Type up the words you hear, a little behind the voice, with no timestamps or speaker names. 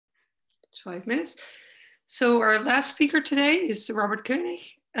It's 5 minutes. So our last speaker today is Robert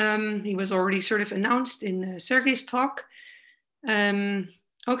König. He was already sort of announced in Sergey's talk.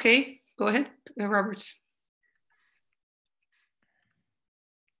 Okay, go ahead, Robert.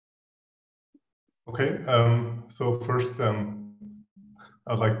 Okay, so first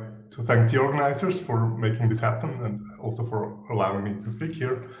I'd like to thank the organizers for making this happen and also for allowing me to speak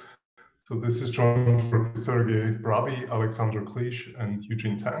here. So this is joint work with Sergey Bravi, Alexander Klisch, and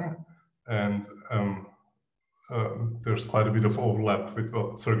Eugene Tang. And there's quite a bit of overlap with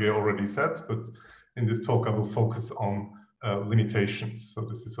what Sergey already said, but in this talk I will focus on limitations. So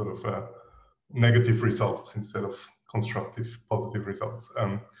this is sort of negative results instead of constructive, positive results.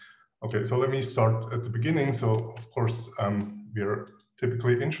 Okay, so let me start at the beginning. So of course, we are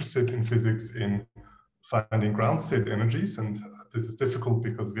typically interested in physics in finding ground state energies, and this is difficult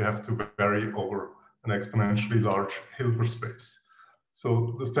because we have to vary over an exponentially large Hilbert space.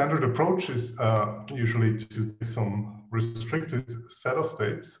 So the standard approach is usually to do some restricted set of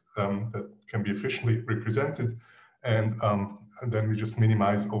states that can be efficiently represented, and then we just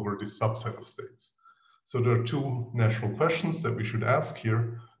minimize over this subset of states. So there are two natural questions that we should ask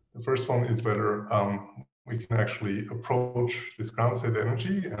here. The first one is whether we can actually approach this ground state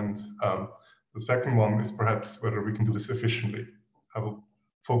energy, and the second one is perhaps whether we can do this efficiently. I will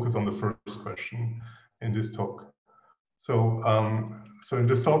focus on the first question in this talk. So, so in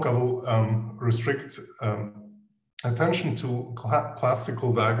this talk, I will restrict attention to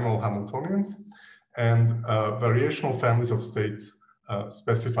classical diagonal Hamiltonians and variational families of states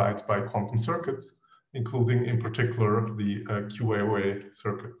specified by quantum circuits, including in particular the QAOA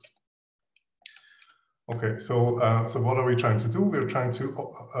circuits. Okay, so what are we trying to do? We're trying to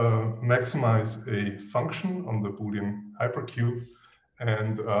maximize a function on the Boolean hypercube,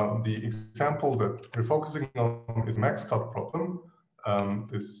 and the example that we're focusing on is max cut problem.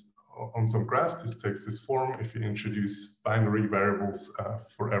 This on some graph, this takes this form if you introduce binary variables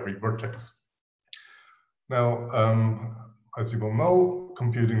for every vertex. Now, as you will know,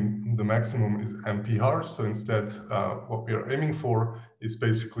 computing the maximum is NP hard. So instead, what we are aiming for is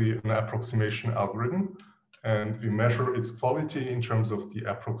basically an approximation algorithm. And we measure its quality in terms of the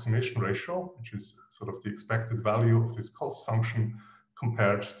approximation ratio, which is sort of the expected value of this cost function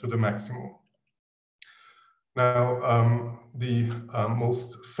compared to the maximum. Now, the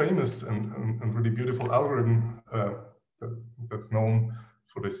most famous and really beautiful algorithm that's known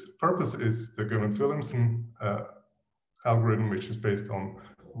for this purpose is the Goerens-Willemsen algorithm, which is based on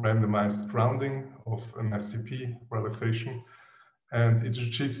randomized rounding of an SCP relaxation. And it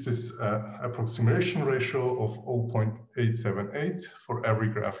achieves this approximation ratio of 0.878 for every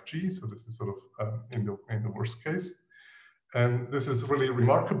graph G. So this is sort of in the worst case. And this is really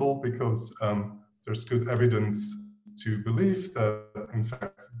remarkable because there's good evidence to believe that, in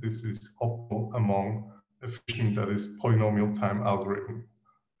fact, this is optimal among efficient, that is, polynomial time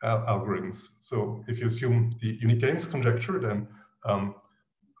algorithms. So if you assume the unique games conjecture, then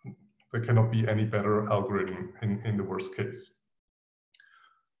there cannot be any better algorithm in the worst case.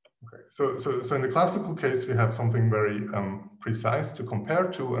 Okay, so in the classical case, we have something very precise to compare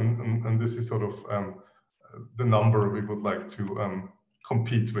to, and this is sort of the number we would like to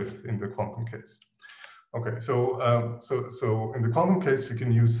compete with in the quantum case. Okay, so in the quantum case, we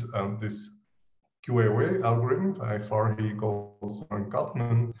can use this QAOA algorithm by Farhi, Golson, and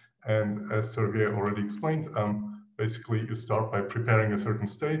Gutman. And as Sergey already explained, basically you start by preparing a certain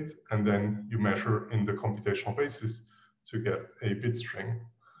state, and then you measure in the computational basis to get a bit string.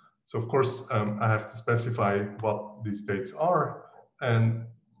 So of course, I have to specify what these states are, and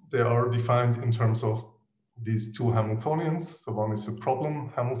they are defined in terms of these two Hamiltonians. So one is a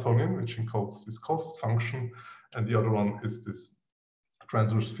problem Hamiltonian, which encodes this cost function, and the other one is this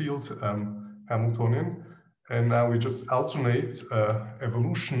transverse field Hamiltonian. And now we just alternate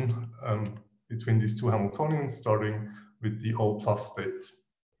evolution between these two Hamiltonians, starting with the all plus state.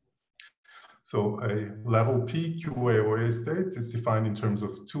 So a level P QAOA state is defined in terms of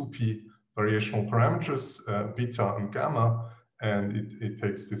 2P variational parameters, beta and gamma, and it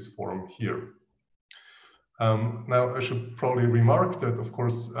takes this form here. Now, I should probably remark that, of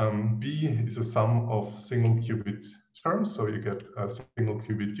course, B is a sum of single qubit terms, so you get single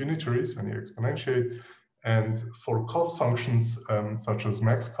qubit unitaries when you exponentiate. And for cost functions, such as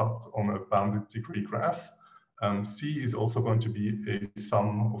max cut on a bounded degree graph, C is also going to be a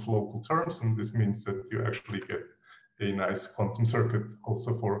sum of local terms, and this means that you actually get a nice quantum circuit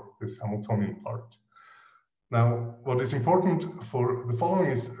also for this Hamiltonian part. Now, what is important for the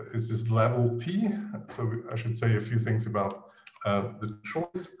following is this level P. So I should say a few things about the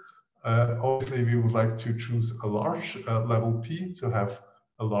choice. Obviously, we would like to choose a large level P to have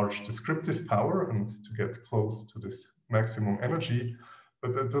a large descriptive power and to get close to this maximum energy.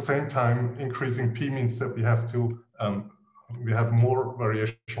 But at the same time, increasing P means that we have more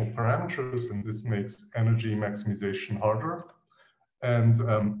variational parameters, and this makes energy maximization harder. And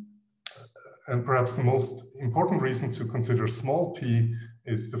perhaps the most important reason to consider small p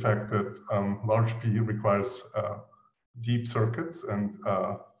is the fact that large p requires deep circuits, and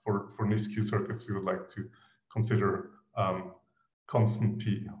for NISQ circuits, we would like to consider constant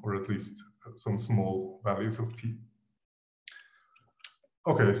p, or at least some small values of p.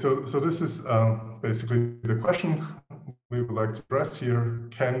 Okay, so this is basically the question we would like to address here.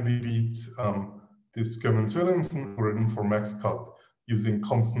 Can we beat this König-Williamson algorithm for max cut using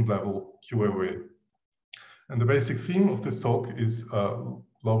constant level QAOA? And the basic theme of this talk is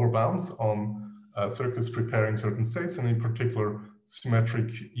lower bounds on circuits preparing certain states, and in particular, symmetric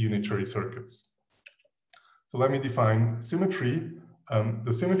unitary circuits. So let me define symmetry.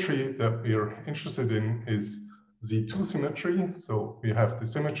 The symmetry that we are interested in is Z2 symmetry. So we have the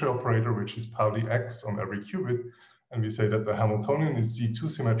symmetry operator, which is Pauli X on every qubit. And we say that the Hamiltonian is Z2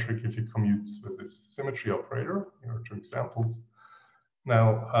 symmetric if it commutes with this symmetry operator. Here are two examples. Now,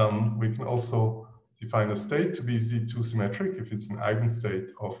 we can also define a state to be Z2 symmetric if it's an eigenstate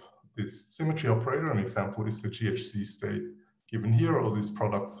of this symmetry operator. An example is the GHZ state given here, or this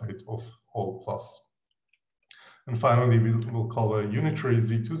product state of all plus. And finally, we'll call a unitary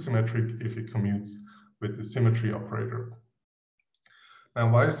Z2 symmetric if it commutes with the symmetry operator.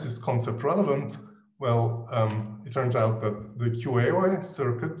 Now, why is this concept relevant? Well, it turns out that the QAOA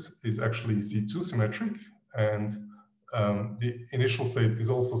circuit is actually Z2 symmetric, and the initial state is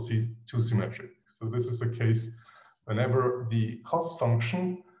also Z2 symmetric. So this is the case whenever the cost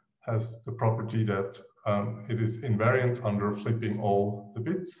function has the property that it is invariant under flipping all the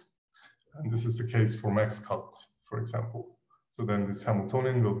bits. And this is the case for max cut, for example. So then this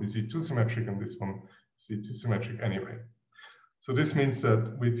Hamiltonian will be Z2 symmetric, and this one Z2 symmetric anyway. So this means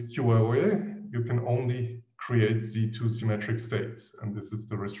that with QAOA, you can only create Z2 symmetric states. And this is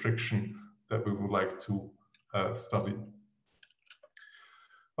the restriction that we would like to study.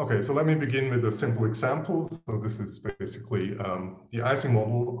 Okay, so let me begin with a simple example. So this is basically the Ising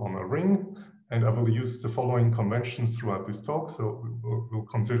model on a ring, and I will use the following conventions throughout this talk. So we'll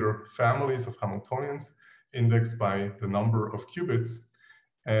consider families of Hamiltonians indexed by the number of qubits,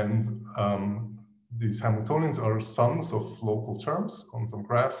 and these Hamiltonians are sums of local terms on some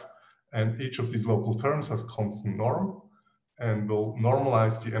graph, and each of these local terms has constant norm, and will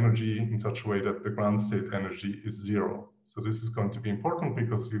normalize the energy in such a way that the ground state energy is zero. So this is going to be important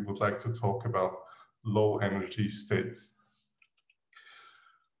because we would like to talk about low energy states.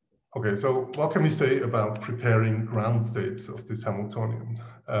 Okay, so what can we say about preparing ground states of this Hamiltonian?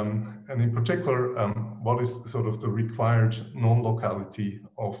 And in particular, what is sort of the required non-locality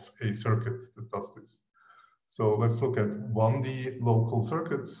of a circuit that does this? So let's look at 1D local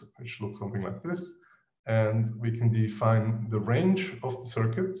circuits, which look something like this. And we can define the range of the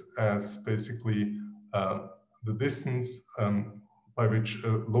circuit as basically the distance by which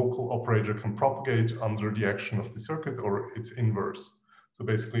a local operator can propagate under the action of the circuit or its inverse. So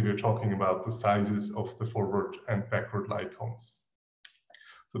basically, we're talking about the sizes of the forward and backward light cones.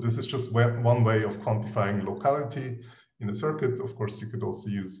 So this is just one way of quantifying locality in a circuit. Of course, you could also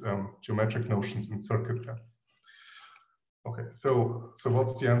use geometric notions in circuit lengths. Okay, so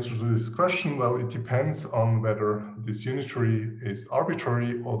what's the answer to this question? Well, it depends on whether this unitary is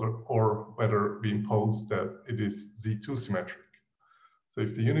arbitrary or whether we impose that it is Z2 symmetric. So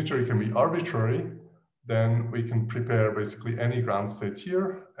if the unitary can be arbitrary, then we can prepare basically any ground state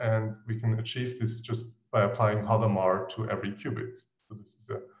here, and we can achieve this just by applying Hadamard to every qubit. So this is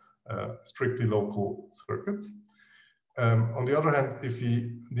a strictly local circuit. On the other hand, if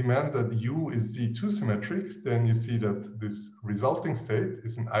we demand that U is Z2 symmetric, then you see that this resulting state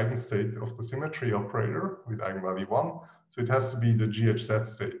is an eigenstate of the symmetry operator with eigenvalue 1. So it has to be the GHZ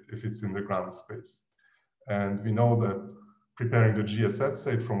state if it's in the ground space. And we know that preparing the GHZ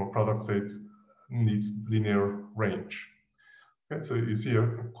state from a product state needs linear range. Okay, so you see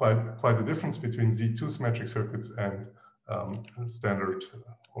quite a difference between Z2 symmetric circuits and standard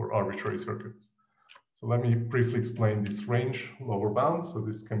or arbitrary circuits. So let me briefly explain this range lower bounds. So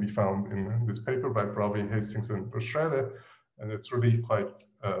this can be found in this paper by Bravi, Hastings, and Berschrede. And it's really quite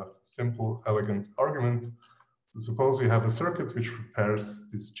a simple, elegant argument. So suppose we have a circuit which prepares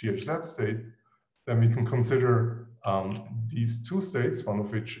this GHZ state, then we can consider these two states, one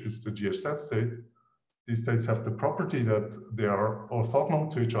of which is the GHZ state. These states have the property that they are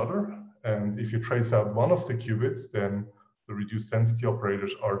orthogonal to each other. And if you trace out one of the qubits, then the reduced density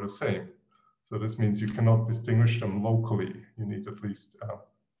operators are the same. So this means you cannot distinguish them locally. You need at least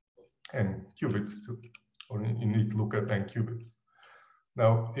n qubits to, or you need to look at n qubits.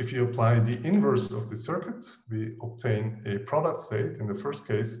 Now, if you apply the inverse of the circuit, we obtain a product state in the first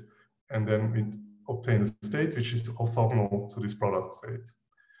case, and then we obtain a state which is orthogonal to this product state.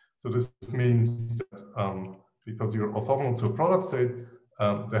 So this means that because you're orthogonal to a product state,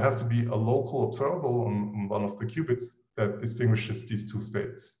 there has to be a local observable on one of the qubits that distinguishes these two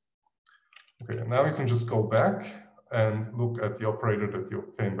states. Okay, and now we can just go back and look at the operator that you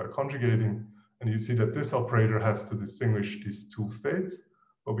obtain by conjugating, and you see that this operator has to distinguish these two states,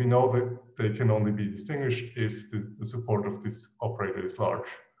 but we know that they can only be distinguished if the support of this operator is large,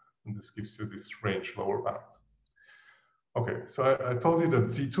 and this gives you this range lower bound. Okay, so I told you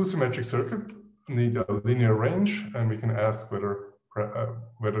that Z2 symmetric circuits need a linear range, and we can ask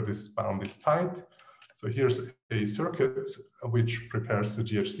whether this bound is tight. So here's a circuit which prepares the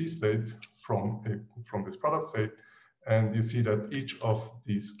GHZ state from this product state, and you see that each of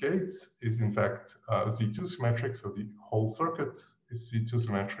these gates is in fact Z2 symmetric, so the whole circuit is Z2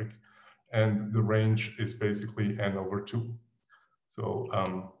 symmetric, and the range is basically n over 2. So,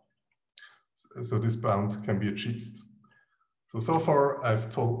 so this bound can be achieved. So far I've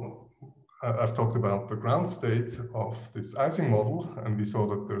talked about the ground state of this Ising model, and we saw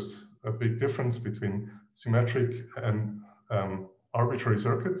that there's a big difference between symmetric and arbitrary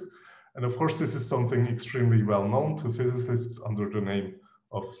circuits. And of course, this is something extremely well known to physicists under the name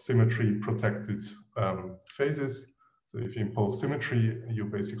of symmetry protected phases. So if you impose symmetry, you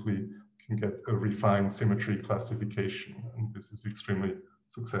basically can get a refined symmetry classification, and this is extremely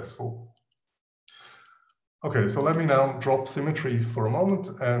successful. Okay, so let me now drop symmetry for a moment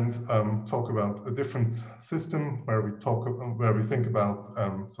and talk about a different system where we think about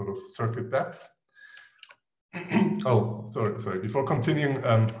sort of circuit depth. Oh, sorry. Before continuing,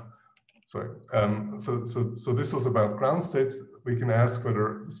 so this was about ground states. We can ask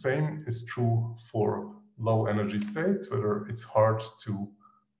whether the same is true for low energy states, whether it's hard to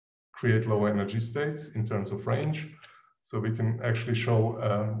create low energy states in terms of range. So we can actually show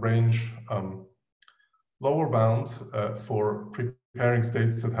range lower bound for preparing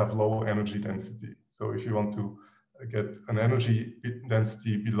states that have low energy density. So if you want to get an energy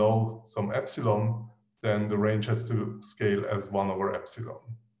density below some epsilon, then the range has to scale as 1 over epsilon.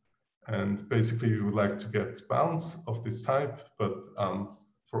 And basically, we would like to get bounds of this type, but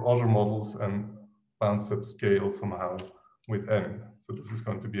for other models and bounds that scale somehow with n. So this is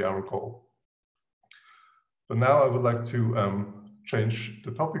going to be our goal. But now I would like to change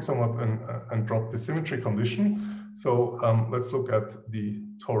the topic somewhat and drop the symmetry condition. So let's look at the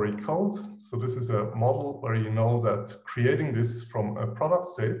toric code. So this is a model where you know that creating this from a product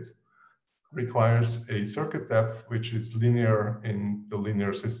state requires a circuit depth which is linear in the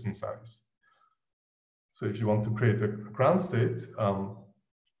linear system size. So if you want to create a ground state,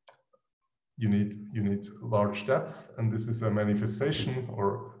 you need large depth, and this is a manifestation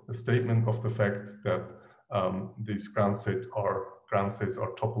or a statement of the fact that these ground states are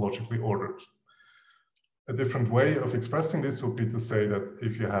topologically ordered. A different way of expressing this would be to say that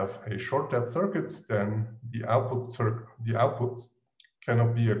if you have a short depth circuit, then the output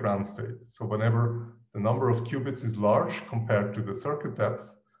cannot be a ground state. So whenever the number of qubits is large compared to the circuit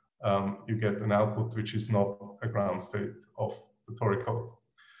depth, you get an output which is not a ground state of the toric code.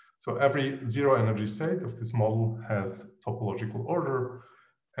 So every zero energy state of this model has topological order.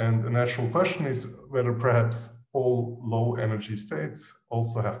 And the natural question is whether perhaps all low energy states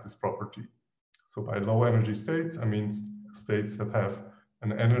also have this property. So by low energy states, I mean states that have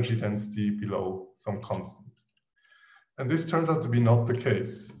an energy density below some constant. And this turns out to be not the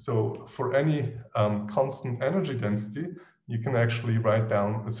case. So for any constant energy density, you can actually write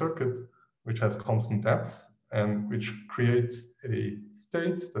down a circuit which has constant depth and which creates a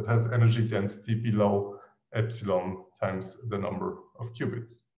state that has energy density below epsilon times the number of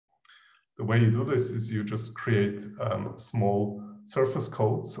qubits. The way you do this is you just create small surface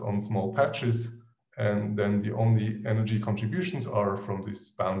codes on small patches, and then the only energy contributions are from these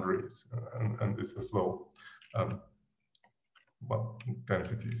boundaries, and this is low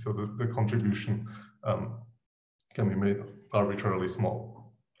density. So the contribution can be made arbitrarily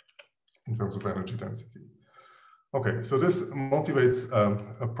small in terms of energy density. Okay, so this motivates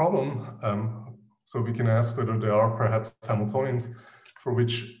a problem. So we can ask whether there are perhaps Hamiltonians for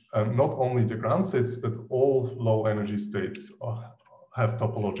which not only the ground states, but all low energy states have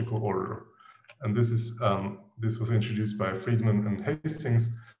topological order. And this was introduced by Friedman and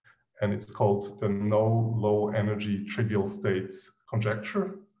Hastings, and it's called the no low energy trivial states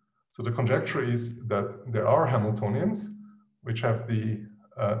conjecture. So the conjecture is that there are Hamiltonians which have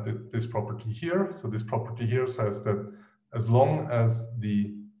this property here. So this property here says that as long as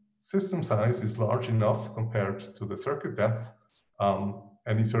the system size is large enough compared to the circuit depth,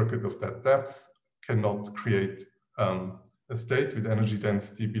 any circuit of that depth cannot create a state with energy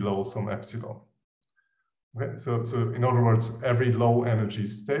density below some epsilon. Okay, so in other words, every low energy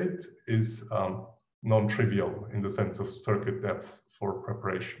state is non-trivial in the sense of circuit depth for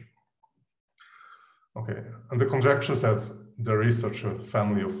preparation. Okay, and the conjecture says there is such a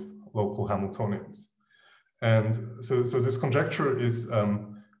family of local Hamiltonians. And so this conjecture is,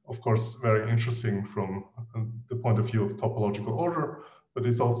 of course, very interesting from the point of view of topological order, but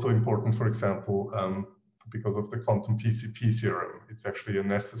it's also important, for example, because of the quantum PCP theorem. It's actually a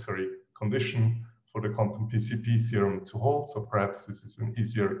necessary condition for the quantum PCP theorem to hold, so perhaps this is an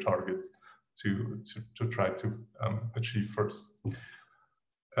easier target to try to achieve first.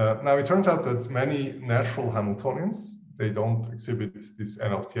 Now, it turns out that many natural Hamiltonians, they don't exhibit this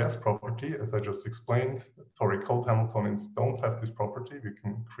NLTS property, as I just explained. The toric cold Hamiltonians don't have this property. We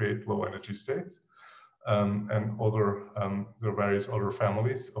can create low energy states. And there are various other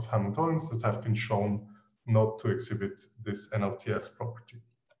families of Hamiltonians that have been shown not to exhibit this NLTS property.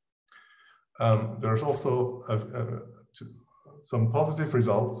 There's also some positive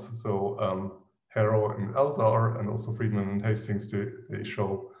results. So Harrow and Eldar, and also Friedman and Hastings, they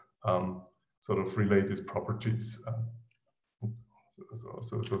show sort of related properties.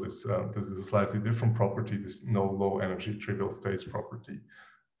 So this is a slightly different property, this no low energy trivial states property.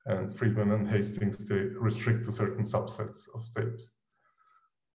 And Friedman and Hastings, they restrict to certain subsets of states.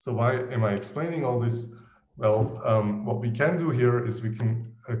 So why am I explaining all this? Well, what we can do here is we can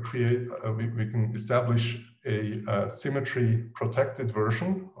we can establish a symmetry protected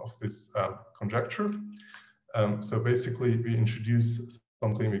version of this conjecture. So basically we introduce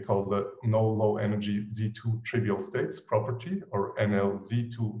something we call the no low energy Z2 trivial states property, or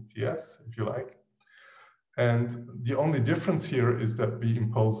NLZ2TS, if you like. And the only difference here is that we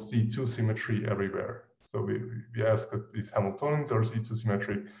impose Z2 symmetry everywhere. So we ask that these Hamiltonians are Z2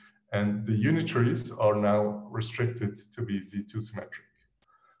 symmetric, and the unitaries are now restricted to be Z2 symmetric.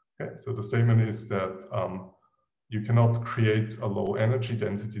 Okay, so the statement is that you cannot create a low energy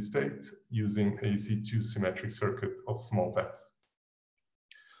density state using a Z2 symmetric circuit of small depth.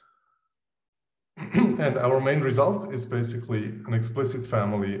 And our main result is basically an explicit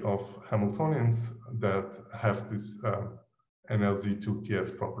family of Hamiltonians that have this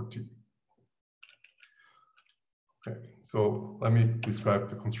NLZ2TS property. Okay, so let me describe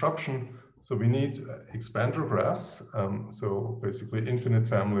the construction. So we need expander graphs, so basically infinite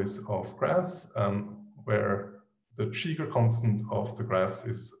families of graphs where the Cheeger constant of the graphs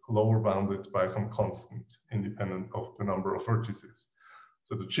is lower bounded by some constant independent of the number of vertices.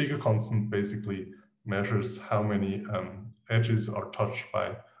 So the Cheeger constant basically measures how many edges are touched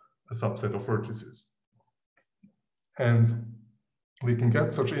by a subset of vertices. And we can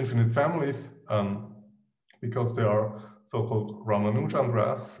get such infinite families because they are so-called Ramanujan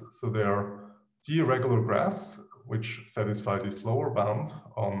graphs. So they are d-regular graphs which satisfy this lower bound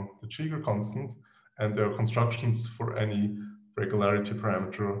on the Cheeger constant, and they are constructions for any regularity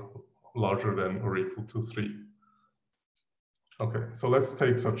parameter larger than or equal to 3. Okay, so let's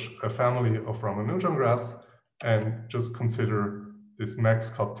take such a family of Ramanujan graphs and just consider this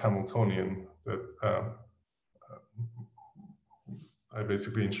max-cut Hamiltonian that I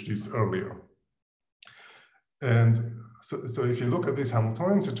basically introduced earlier. And so if you look at these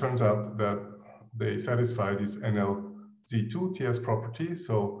Hamiltonians, it turns out that they satisfy this NLZ2TS property.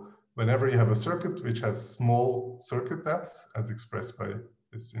 So whenever you have a circuit which has small circuit depth, as expressed by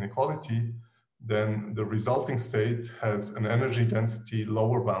this inequality, then the resulting state has an energy density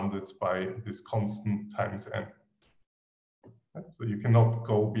lower bounded by this constant times n. Okay? So you cannot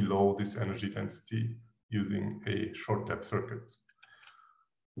go below this energy density using a short depth circuit.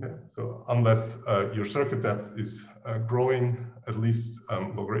 Okay? So unless your circuit depth is growing, at least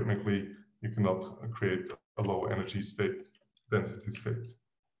logarithmically, you cannot create a low energy state, density state.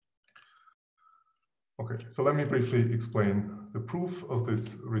 Okay, so let me briefly explain the proof of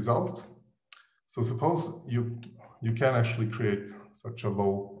this result. So suppose you can actually create such a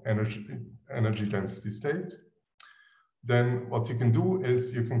low energy density state. Then what you can do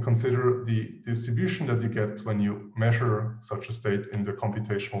is you can consider the distribution that you get when you measure such a state in the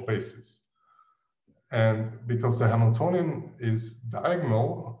computational basis. And because the Hamiltonian is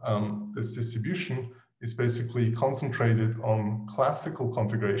diagonal, this distribution is basically concentrated on classical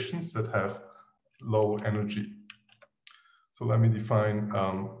configurations that have low energy. So let me define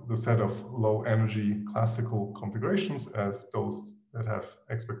the set of low energy classical configurations as those that have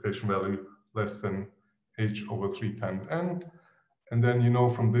expectation value less than h over 3 times n. And then you know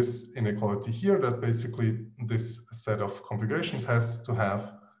from this inequality here that basically this set of configurations has to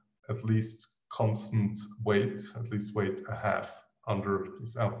have at least constant weight, at least weight a half under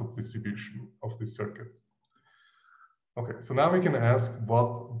this output distribution of this circuit. Okay, so now we can ask,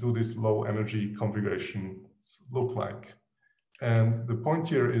 what do these low energy configurations look like? And the point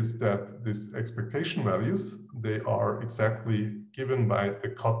here is that these expectation values, they are exactly given by the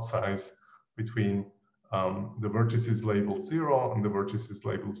cut size between the vertices labeled 0 and the vertices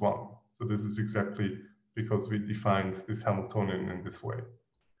labeled 1. So this is exactly because we defined this Hamiltonian in this way.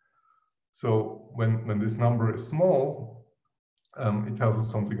 So when this number is small, it tells us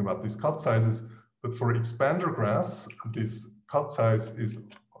something about these cut sizes. But for expander graphs, this cut size is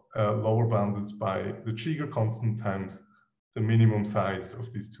lower bounded by the Cheeger constant times the minimum size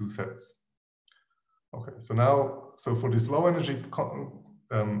of these two sets. Okay, so now, for these low energy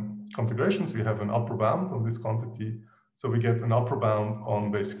configurations, we have an upper bound on this quantity. So we get an upper bound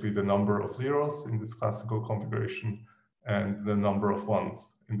on basically the number of zeros in this classical configuration and the number of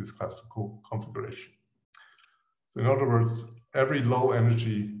ones in this classical configuration. So in other words, every low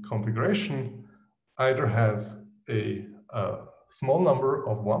energy configuration either has a small number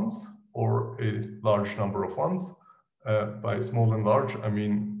of ones or a large number of ones. By small and large, I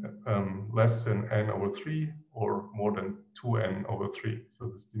mean less than n over 3 or more than 2n over 3. So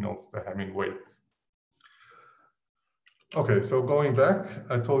this denotes the Hamming weight. Okay, so going back,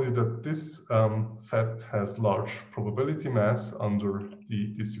 I told you that this set has large probability mass under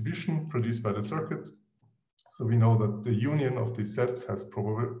the distribution produced by the circuit. So we know that the union of these sets has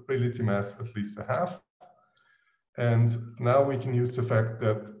probability mass at least a half. And now we can use the fact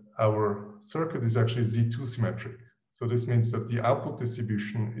that our circuit is actually Z2 symmetric. So this means that the output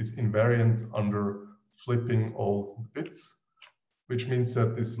distribution is invariant under flipping all the bits, which means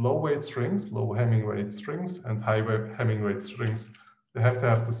that these low weight strings, low Hamming weight strings, and high Hamming weight strings, they have to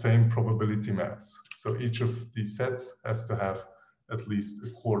have the same probability mass. So each of these sets has to have at least a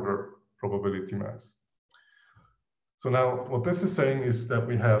quarter probability mass. So now what this is saying is that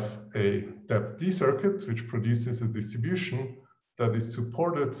we have a depth D circuit, which produces a distribution that is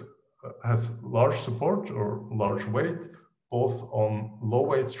supported, has large support or large weight, both on low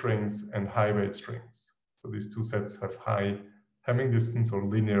weight strings and high weight strings. So these two sets have high Hamming distance or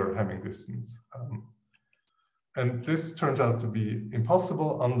linear Hamming distance. And this turns out to be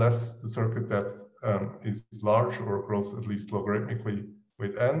impossible unless the circuit depth is large or grows at least logarithmically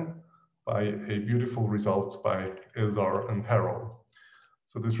with n by a beautiful result by Eldar and Harrow.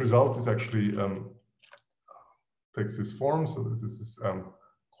 So this result is actually takes this form. So this is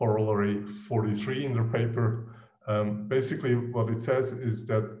corollary 43 in the paper. Basically, what it says is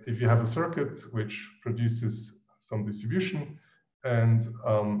that if you have a circuit which produces some distribution, and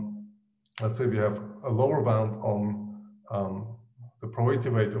let's say we have a lower bound on the probability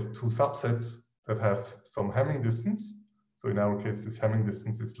weight of two subsets that have some Hamming distance. So in our case, this Hamming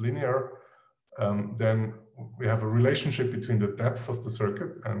distance is linear. Then we have a relationship between the depth of the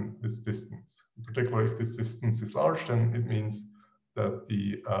circuit and this distance. In particular, if this distance is large, then it means that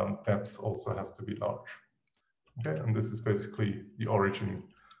the depth also has to be large. Okay, and this is basically the origin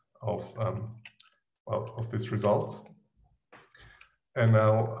of this result. And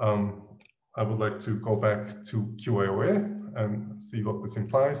now I would like to go back to QAOA and see what this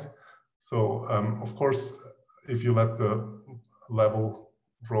implies. So of course, if you let the level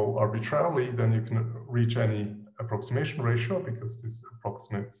grow arbitrarily, then you can reach any approximation ratio because this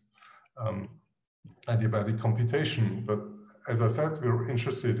approximates adiabatic computation. But as I said, we're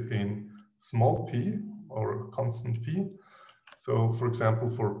interested in small p or constant p. So for example,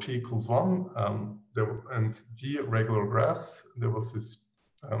 for p equals 1 and d regular graphs, there was this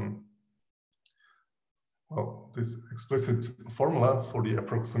this explicit formula for the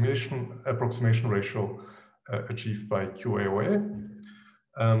approximation ratio achieved by QAOA.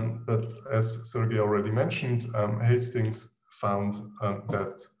 But as Sergey already mentioned, Hastings found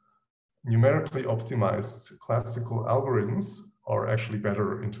that numerically optimized classical algorithms are actually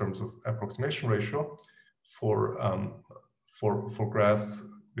better in terms of approximation ratio for graphs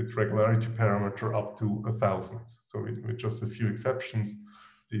with regularity parameter up to 1,000. So with just a few exceptions,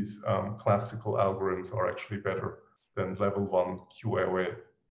 these classical algorithms are actually better than level 1 QAOA.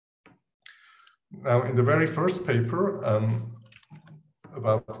 Now, in the very first paper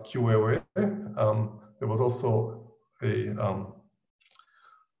about QAOA, there was also a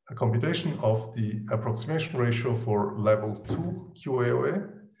computation of the approximation ratio for level 2 QAOA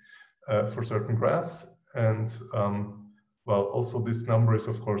for certain graphs. And well, also this number is,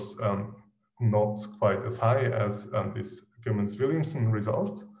 of course, not quite as high as this Cummins-Williamson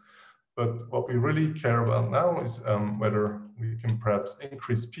result. But what we really care about now is whether we can perhaps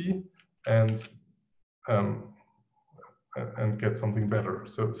increase P and get something better.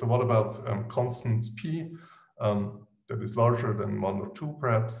 So what about constant p that is larger than 1 or 2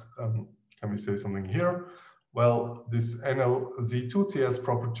 perhaps? Can we say something here? Well, this NLZ2TS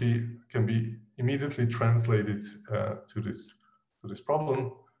property can be immediately translated to this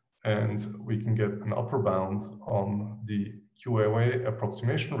problem, and we can get an upper bound on the QAOA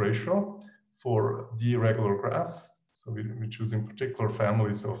approximation ratio for d-regular graphs. So we choose in particular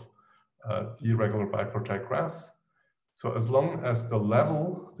families of d-regular bipartite graphs. So as long as the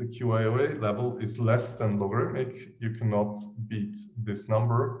level, the QAOA level, is less than logarithmic, you cannot beat this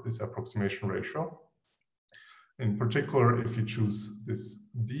number, this approximation ratio. In particular, if you choose this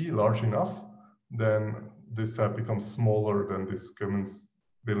d large enough, then this set becomes smaller than this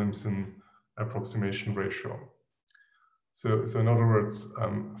Gomez-Williamson approximation ratio. So in other words,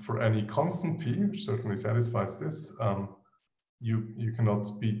 for any constant p, which certainly satisfies this, you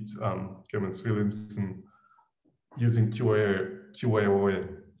cannot beat Gomez-Williamson using QAOA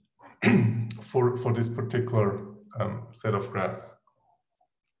for this particular set of graphs.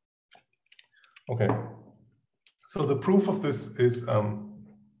 Okay, so the proof of this is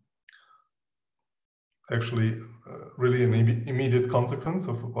actually really an immediate consequence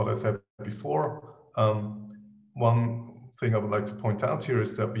of what I said before. One thing I would like to point out here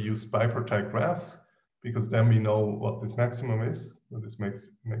is that we use bipartite graphs because then we know what this maximum is. So this makes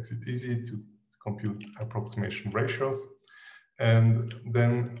it easy to compute approximation ratios. And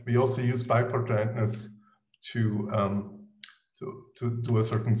then we also use bipartiteness to do a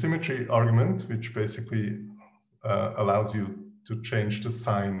certain symmetry argument, which basically allows you to change the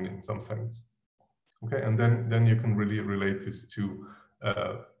sign in some sense. Okay, and then you can really relate this to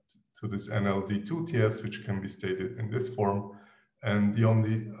this NLZ2TS, which can be stated in this form. And the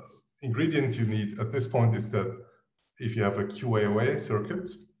only ingredient you need at this point is that if you have a QAOA circuit,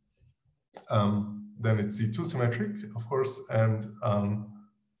 then it's Z2 symmetric, of course, and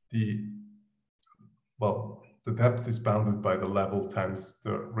the depth is bounded by the level times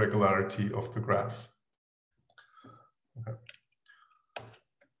the regularity of the graph. Okay.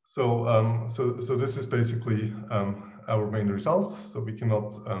 So this is basically our main results. So we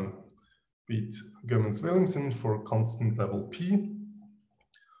cannot beat Gomez-Williamson for constant level p.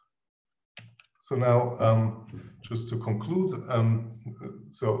 So now, just to conclude,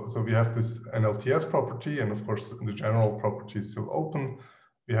 so we have this NLTS property, and of course the general property is still open.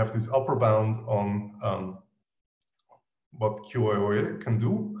 We have this upper bound on what QAOA can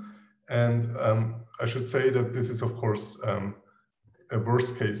do, and I should say that this is of course a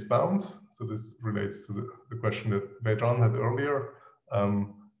worst case bound. So this relates to the question that Vedran had earlier.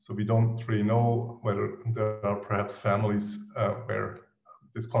 So we don't really know whether there are perhaps families where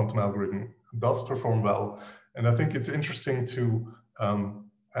this quantum algorithm does perform well. And I think it's interesting to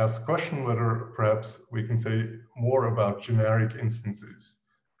ask a question whether perhaps we can say more about generic instances.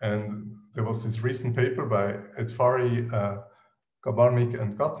 And there was this recent paper by Edfari, Gabarmik,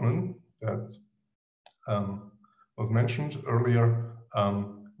 and Gutman that was mentioned earlier,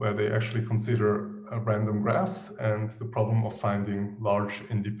 where they actually consider random graphs and the problem of finding large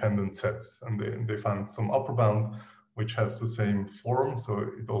independent sets. And they found some upper bound which has the same form. So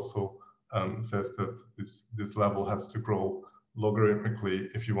it also says that this level has to grow logarithmically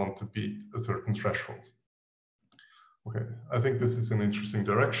if you want to beat a certain threshold. Okay, I think this is an interesting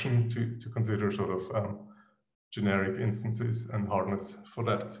direction to consider sort of generic instances and hardness for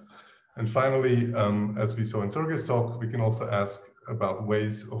that. And finally, as we saw in Sergei's talk, we can also ask about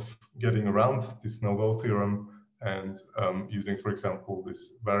ways of getting around this no-go theorem and using, for example,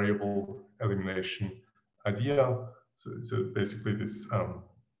 this variable elimination idea. So basically this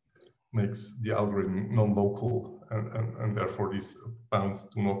makes the algorithm non-local and therefore these bounds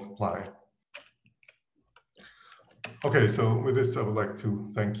do not apply. Okay, so with this, I would like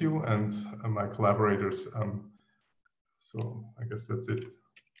to thank you and my collaborators. So I guess that's it.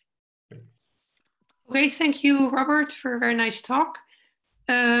 Okay, thank you, Robert, for a very nice talk.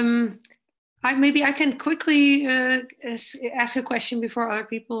 Maybe I can quickly ask a question before other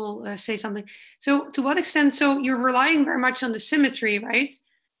people say something. So to what extent, so you're relying very much on the symmetry, right?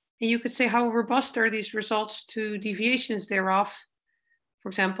 And you could say how robust are these results to deviations thereof? For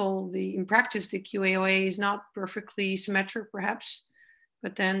example, in practice, the QAOA is not perfectly symmetric, perhaps,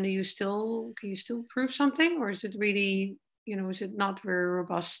 but then can you still prove something, or is it really, is it not very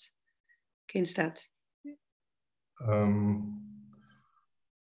robust against that?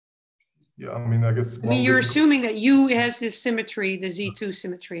 Yeah, I mean, I guess. You're assuming that U has this symmetry, the Z2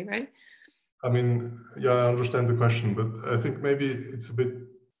 symmetry, right? I mean, yeah, I understand the question, but I think maybe it's a bit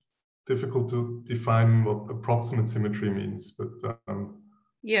difficult to define what approximate symmetry means. But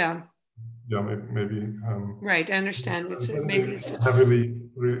yeah, Yeah, maybe. Right, I understand. It's maybe it's heavily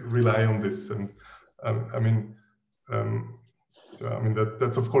rely on this, and I mean,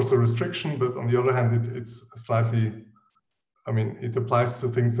 that's of course a restriction, but on the other hand, it's slightly. I mean, it applies to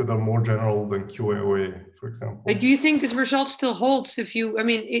things that are more general than QAOA, for example. But do you think this result still holds if you? I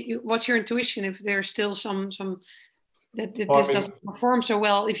mean, what's your intuition if there's still some that this doesn't perform so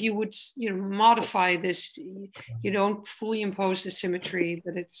well? If you would, modify this, you don't fully impose the symmetry,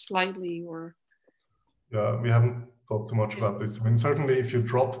 but it's slightly or. Yeah, we haven't thought too much about this. I mean, certainly if you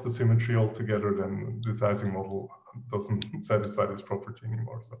drop the symmetry altogether, then the sizing model doesn't satisfy this property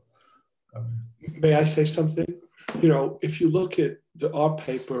anymore. So, may I say something? If you look at our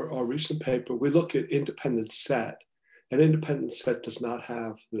paper, our recent paper, we look at independent set. An independent set does not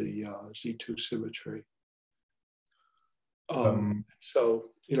have the Z2 symmetry.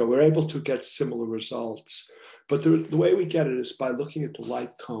 So, we're able to get similar results. But the way we get it is by looking at the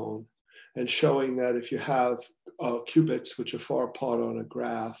light cone and showing that if you have qubits which are far apart on a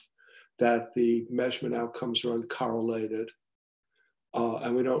graph, that the measurement outcomes are uncorrelated.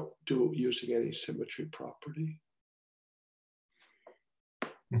 And we don't do it using any symmetry property.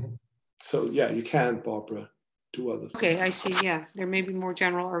 Mm-hmm. So yeah, you can, Barbara, do other things. Okay, I see. Yeah, there may be more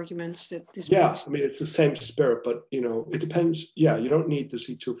general arguments that this. Yeah, I mean, it's the same spirit, but it depends. Yeah, you don't need the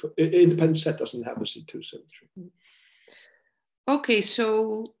Z2. Independent set doesn't have a Z2 symmetry. Okay,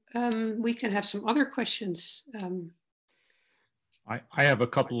 so we can have some other questions. I have a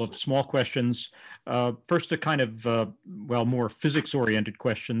couple of small questions. First, a kind of, more physics-oriented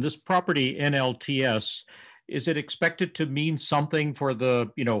question. This property NLTS, is it expected to mean something for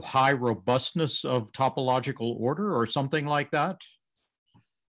the, high robustness of topological order or something like that?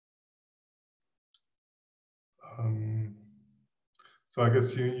 So I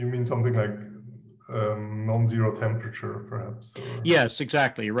guess you mean something like non-zero temperature, perhaps? Or, yes,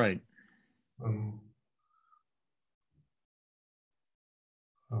 exactly, right.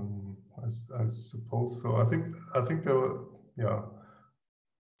 I suppose so. I think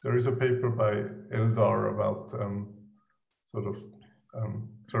there is a paper by Eldar about sort of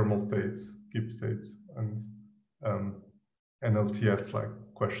thermal states, Gibbs states, and NLTS-like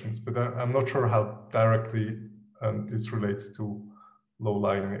questions. But I'm not sure how directly this relates to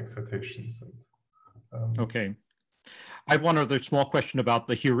low-lying excitations. And, okay. I have one other small question about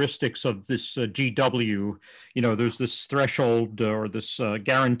the heuristics of this GW. There's this threshold or this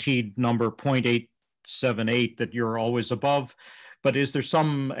guaranteed number 0.878 that you're always above. But is there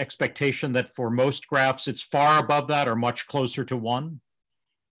some expectation that for most graphs it's far above that or much closer to 1?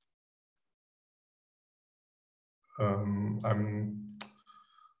 I'm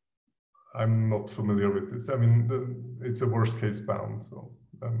not familiar with this. I mean, it's a worst case bound. So.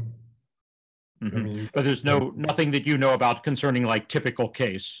 I mean, but there's nothing that you know about concerning like typical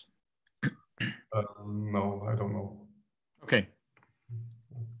case. No, I don't know. Okay.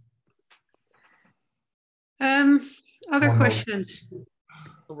 Other questions?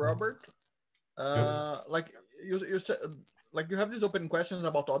 Robert, yes. Like you said, like you have these open questions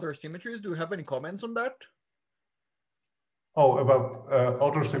about other symmetries. Do you have any comments on that? Oh, about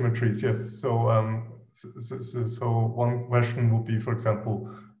other symmetries, yes. So, so one question would be, for example,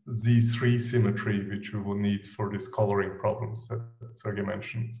 Z3 symmetry, which we will need for these coloring problems that Sergey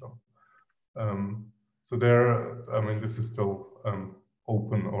mentioned. So, so there, I mean, this is still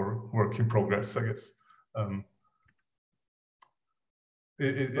open or work in progress, I guess.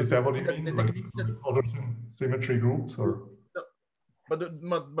 Is that what you mean, like other symmetry groups, or? But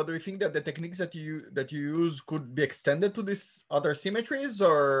do you think that the techniques that you use could be extended to these other symmetries,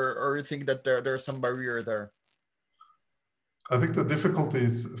 or you think that there's some barrier there? I think the difficulty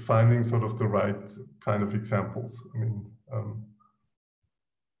is finding sort of the right kind of examples. I mean,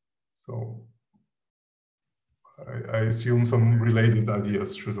 so I assume some related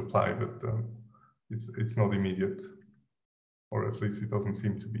ideas should apply, but it's not immediate, or at least it doesn't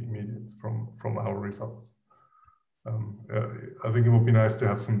seem to be immediate from our results. I think it would be nice to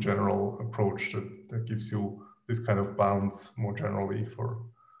have some general approach that gives you this kind of bounds more generally for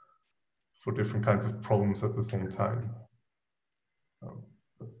different kinds of problems at the same time.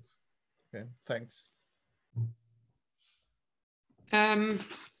 Okay, thanks.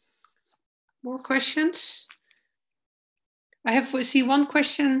 More questions? I see one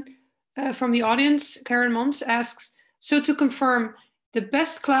question from the audience. Karen Mons asks, so to confirm, the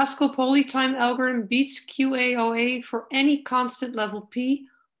best classical polytime algorithm beats QAOA for any constant level P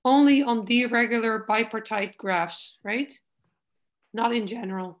only on deregular bipartite graphs, right? Not in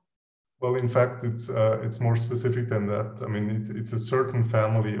general. Well, in fact, it's more specific than that. I mean, it's a certain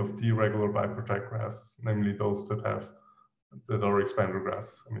family of deregular bipartite graphs, namely those that have that are expander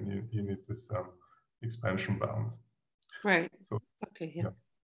graphs. I mean, you need this expansion bound. Right. So, okay. Yeah. yeah.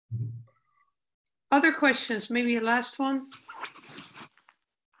 Mm-hmm. Other questions? Maybe a last one.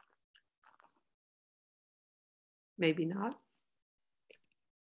 Maybe not.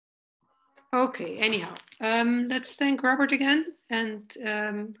 Okay, anyhow, let's thank Robert again, and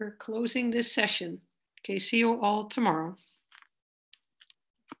we're closing this session. Okay, see you all tomorrow.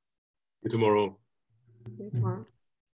 Tomorrow. Tomorrow.